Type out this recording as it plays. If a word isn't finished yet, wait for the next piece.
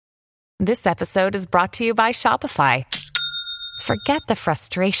This episode is brought to you by Shopify. Forget the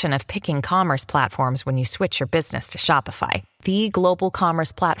frustration of picking commerce platforms when you switch your business to Shopify, the global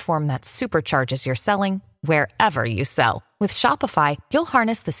commerce platform that supercharges your selling wherever you sell. With Shopify, you'll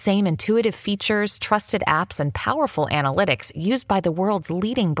harness the same intuitive features, trusted apps, and powerful analytics used by the world's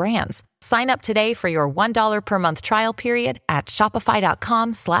leading brands. Sign up today for your $1 per month trial period at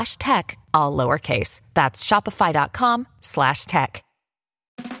shopify.com/tech, all lowercase. That's shopify.com/tech.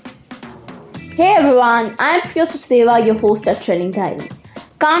 Hey everyone, I'm Priya Sachdeva, your host at Trending Diary.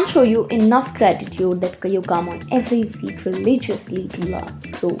 Can't show you enough gratitude that you come on every week religiously to learn,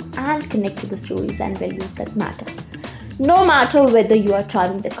 grow, and connect to the stories and values that matter. No matter whether you are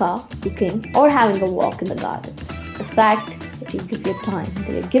driving the car, cooking, or having a walk in the garden, the fact that you give your time, that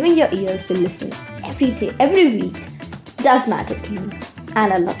you're giving your ears to listen every day, every week, does matter to me,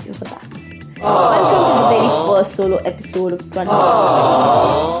 and I love you for that. Welcome to the very first solo episode of Trending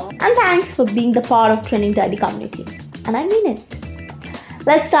Diary. And thanks for being the part of Trending Diary community. And I mean it.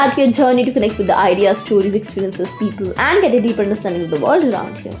 Let's start your journey to connect with the ideas, stories, experiences, people, and get a deeper understanding of the world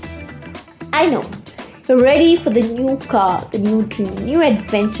around you. I know you're ready for the new car, the new dream, new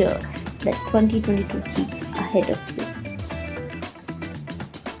adventure that 2022 keeps ahead of you.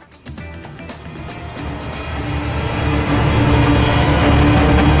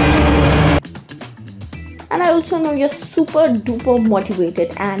 And I also know you're super duper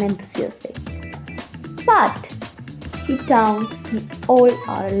motivated and enthusiastic. But deep down, we all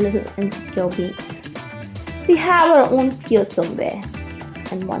are a little insecure beings. We have our own fears somewhere.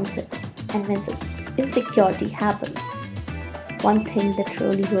 And when insecurity happens, one thing that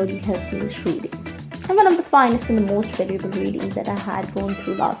really helped me is reading. And one of the finest and the most valuable readings that I had gone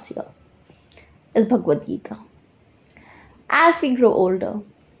through last year is Bhagavad Gita. As we grow older,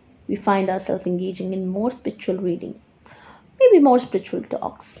 we find ourselves engaging in more spiritual reading, maybe more spiritual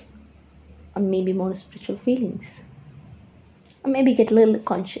talks, or maybe more spiritual feelings, or maybe get a little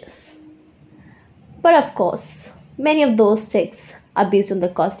conscious. But of course, many of those texts are based on the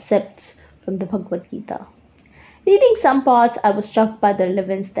concepts from the Bhagavad Gita. Reading some parts, I was struck by the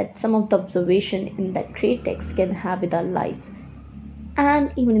relevance that some of the observation in that great text can have with our life,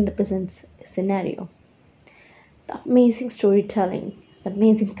 and even in the present scenario. The amazing storytelling, the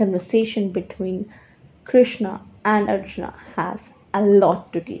amazing conversation between Krishna and Arjuna has a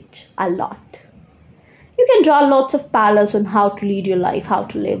lot to teach, a lot. You can draw lots of parallels on how to lead your life, how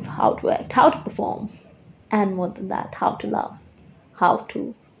to live, how to act, how to perform, and more than that, how to love, how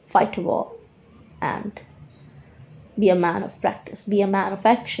to fight a war, and be a man of practice, be a man of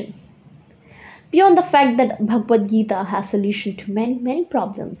action. Beyond the fact that Bhagavad Gita has solution to many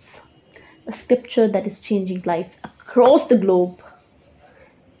problems, a scripture that is changing lives across the globe,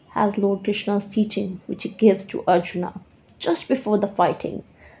 has Lord Krishna's teaching, which he gives to Arjuna just before the fighting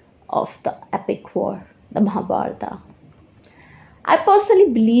of the epic war, the Mahabharata. I personally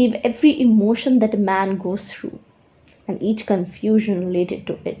believe every emotion that a man goes through and each confusion related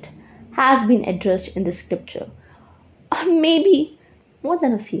to it has been addressed in the scripture, or maybe more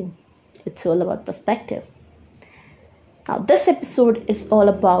than a few. It's all about perspective. Now, this episode is all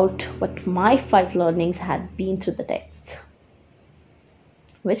about what my 5 learnings had been through the text,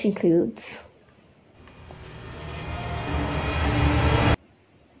 which includes: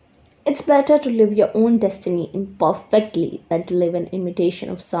 it's better to live your own destiny imperfectly than to live an imitation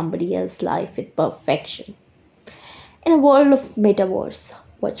of somebody else's life with perfection. In a world of metaverse,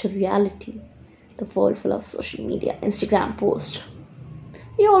 virtual reality, the world full of social media, Instagram posts,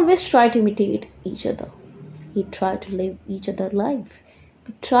 we always try to imitate each other. We try to live each other's life.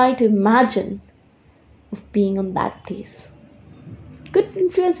 We try to imagine of being on that place. Good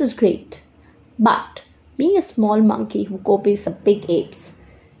influence is great, but being a small monkey who copies the big apes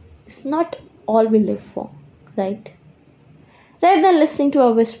is not all we live for, right? Rather than listening to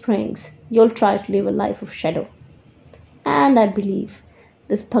our whisperings, you'll try to live a life of shadow. And I believe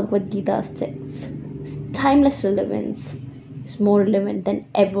this Bhagavad Gita's text, its timeless relevance, is more relevant than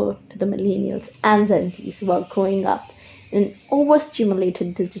ever to the millennials and Gen Zs who are growing up in an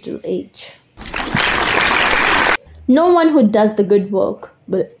overstimulated digital age. No one who does the good work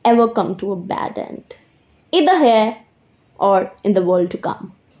will ever come to a bad end, either here or in the world to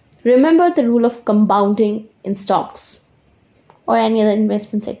come. Remember the rule of compounding in stocks or any other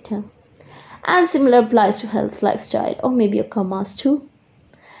investment sector. And similar applies to health, lifestyle, or maybe your karmas too.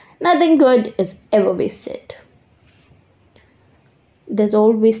 Nothing good is ever wasted. There's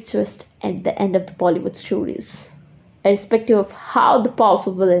always twist at the end of the Bollywood stories. Irrespective of how the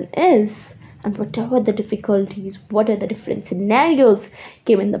powerful villain is, and whatever the difficulties, what are the different scenarios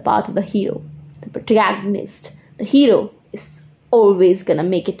came in the path of the hero, the protagonist, the hero is always gonna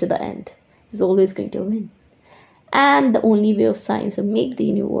make it to the end, is always going to win. And the only way of science will make the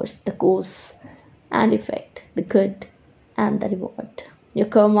universe, the cause and effect, the good and the reward. Your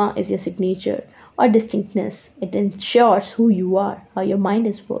karma is your signature or distinctness. It ensures who you are, how your mind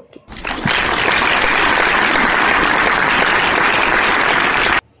is working.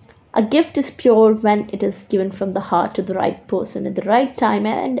 A gift is pure when it is given from the heart to the right person at the right time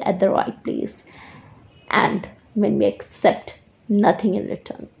and at the right place. And when we accept nothing in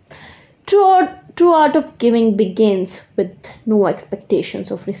return. True art of giving begins with no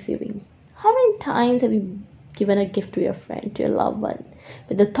expectations of receiving. How many times have you given a gift to your friend, to your loved one,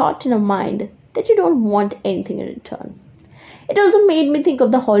 with the thought in your mind that you don't want anything in return? It also made me think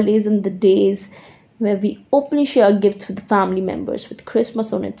of the holidays and the days where we openly share gifts with family members with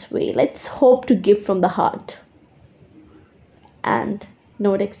Christmas on its way. Let's hope to give from the heart and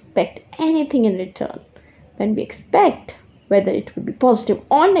not expect anything in return. When we expect, whether it would be positive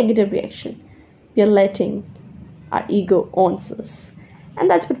or negative reaction, we are letting our ego answer us. And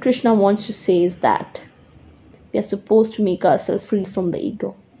that's what Krishna wants to say, is that we are supposed to make ourselves free from the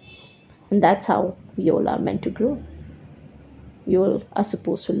ego. And that's how we all are meant to grow. We all are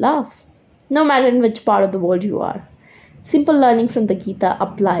supposed to love, no matter in which part of the world you are. Simple learning from the Gita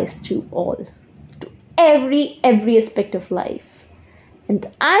applies to all, to every aspect of life. And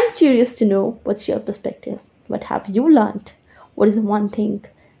I'm curious to know, what's your perspective? What have you learned? What is the one thing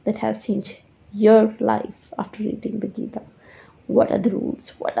that has changed your life after reading the Gita? What are the rules?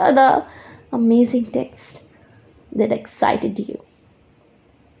 What are the amazing texts that excited you?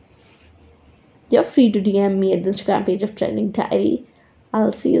 You're free to DM me at the Instagram page of Trending Diary.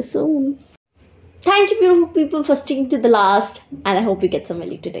 I'll see you soon. Thank you, beautiful people, for sticking to the last, and I hope you get some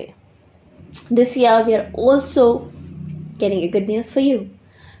value today. This year, we are also getting a good news for you.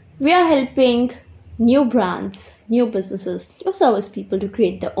 We are helping new brands, new businesses, new service people to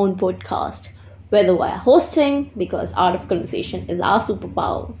create their own podcast, whether via hosting, because art of conversation is our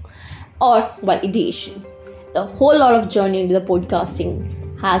superpower, or by ideation. The whole lot of journey into the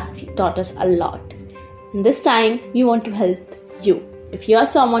podcasting has taught us a lot. And this time, we want to help you. If you are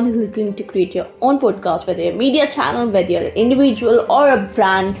someone who's looking to create your own podcast, whether you're a media channel, whether you're an individual or a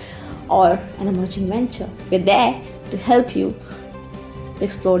brand or an emerging venture, we're there to help you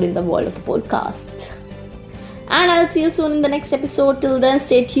explore in the world of the podcast. And I'll see you soon in the next episode. Till then,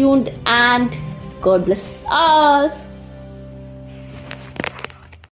 stay tuned and God bless all.